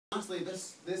Lastly,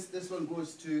 this one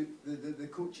goes to the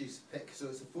coaches' pick. So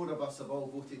it's the 4 of us have all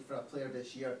voted for a player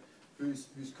this year whose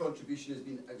contribution has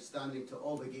been outstanding to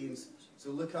all the games. So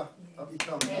Luca, up you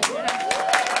come.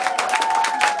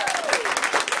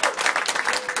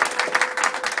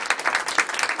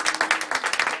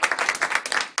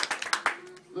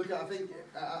 Luca, I think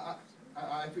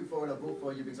I put forward a vote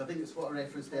for you because I think it's what I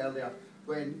referenced earlier.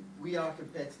 When we are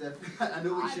competitive, I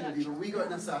know we shouldn't be, but we got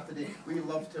on a Saturday, we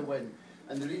love to win.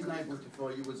 And the reason I voted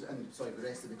for you was, and sorry, the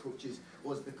rest of the coaches,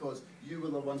 was because you were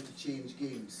the one to change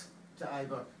games, to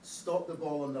either stop the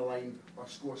ball on the line or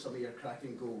score some of your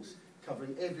cracking goals,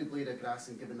 covering every blade of grass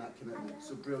and giving that commitment.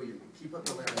 So brilliant. Keep up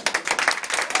the learning.